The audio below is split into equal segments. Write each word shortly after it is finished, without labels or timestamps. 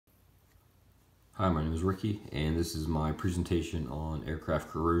Hi, my name is Ricky, and this is my presentation on aircraft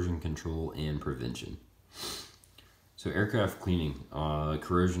corrosion control and prevention. So aircraft cleaning,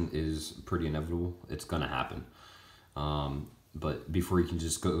 corrosion is pretty inevitable. It's going to happen. But before you can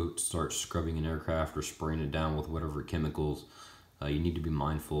just go start scrubbing an aircraft or spraying it down with whatever chemicals, you need to be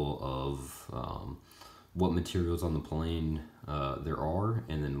mindful of what materials on the plane there are,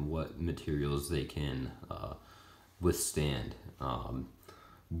 and then what materials they can withstand.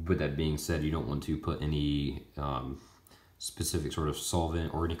 With that being said, you don't want to put any specific sort of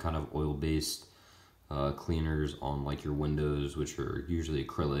solvent or any kind of oil-based cleaners on like your windows, which are usually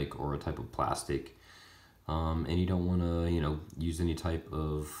acrylic or a type of plastic. And you don't want to, use any type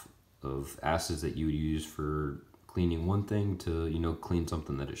of acids that you would use for cleaning one thing to, clean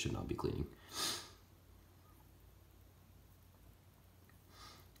something that it should not be cleaning.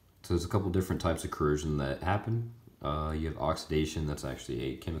 So there's a couple different types of corrosion that happen. You have oxidation. That's actually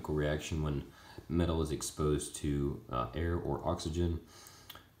a chemical reaction when metal is exposed to air or oxygen.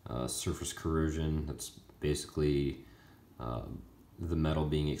 Surface corrosion, that's basically the metal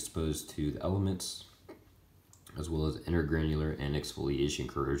being exposed to the elements, as well as intergranular and exfoliation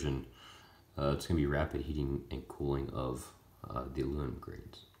corrosion. It's going to be rapid heating and cooling of the aluminum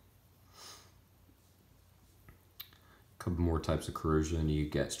grains. A couple more types of corrosion. You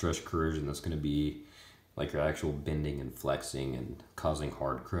get stress corrosion. That's going to be like your actual bending and flexing and causing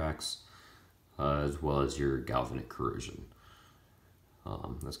hard cracks, as well as your galvanic corrosion.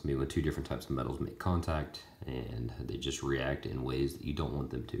 That's going to be when two different types of metals make contact and they just react in ways that you don't want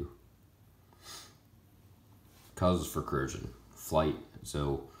them to. Causes for corrosion: flight,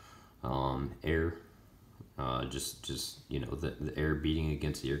 so air, the air beating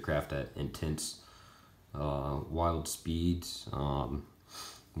against the aircraft at intense wild speeds.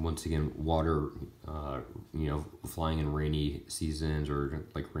 Once again, water, flying in rainy seasons or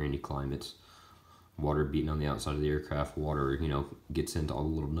like rainy climates, water beating on the outside of the aircraft, water, gets into all the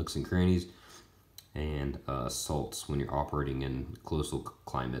little nooks and crannies. And salts, when you're operating in coastal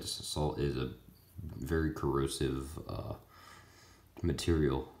climates. Salt is a very corrosive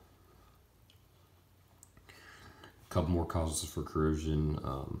material. A couple more causes for corrosion.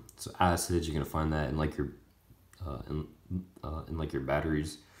 So acids, you're gonna find that in like your in like your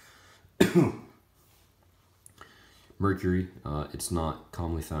batteries. Mercury, it's not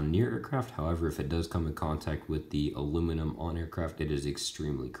commonly found near aircraft. However, if it does come in contact with the aluminum on aircraft, it is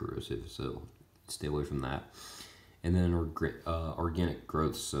extremely corrosive, so stay away from that. And then organic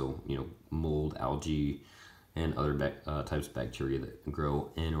growths, so mold, algae, and other types of bacteria that grow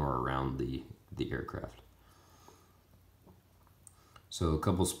in or around the aircraft. So a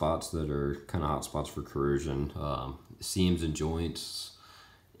couple spots that are kind of hot spots for corrosion: seams and joints,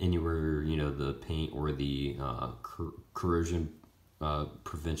 anywhere the paint or the corrosion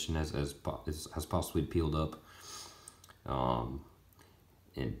prevention has possibly peeled up,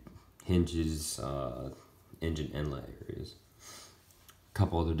 and hinges, engine inlet areas. A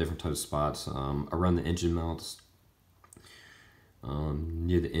couple other different types of spots around the engine mounts.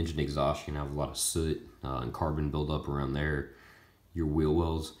 Near the engine exhaust, you can have a lot of soot and carbon buildup around there. Your wheel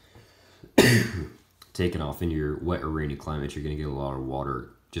wells, taking off in your wet or rainy climate, you're going to get a lot of water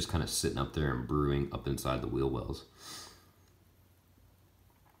just kind of sitting up there and brewing up inside the wheel wells.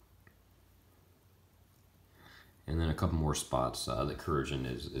 And then a couple more spots that corrosion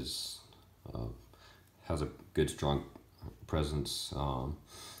has a good strong presence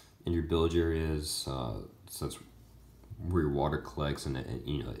in your bilge areas. So that's where your water collects and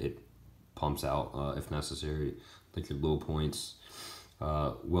it pumps out if necessary, like your low points.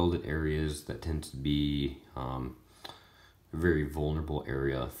 Welded areas, that tends to be a very vulnerable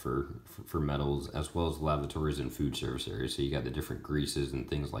area for metals, as well as lavatories and food service areas. So you got the different greases and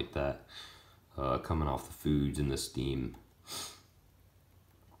things like that coming off the foods and the steam.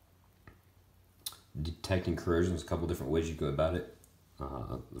 Detecting corrosion is a couple different ways you go about it.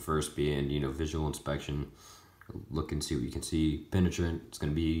 The first being visual inspection. Look and see what you can see. Penetrant, it's going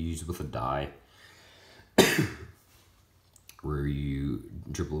to be used with a dye, where you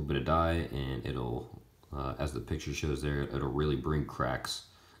drip a little bit of dye and it'll, as the picture shows there, it'll really bring cracks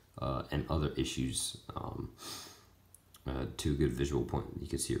and other issues to a good visual point. You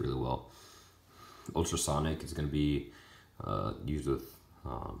can see it really well. Ultrasonic is going to be used with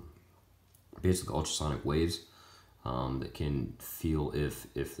basically ultrasonic waves that can feel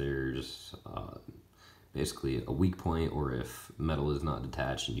if there's basically a weak point, or if metal is not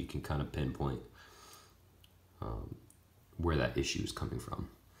detached, and you can kind of pinpoint where that issue is coming from,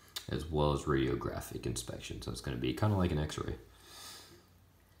 as well as radiographic inspection. So it's going to be kind of like an x-ray.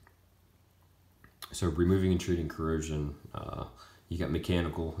 So removing and treating corrosion, You got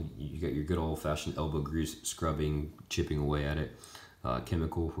mechanical, you got your good old-fashioned elbow grease, scrubbing, chipping away at it.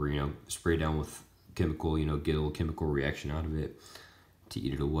 Chemical, where, you know, spray down with chemical, you know, get a little chemical reaction out of it to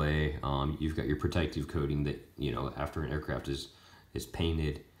eat it away. You've got your protective coating that, you know, after an aircraft is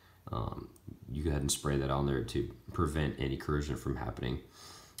painted, you go ahead and spray that on there to prevent any corrosion from happening,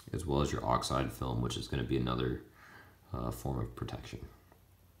 as well as your oxide film, which is going to be another form of protection.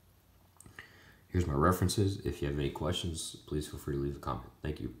 Here's my references. If you have any questions, please feel free to leave a comment.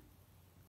 Thank you.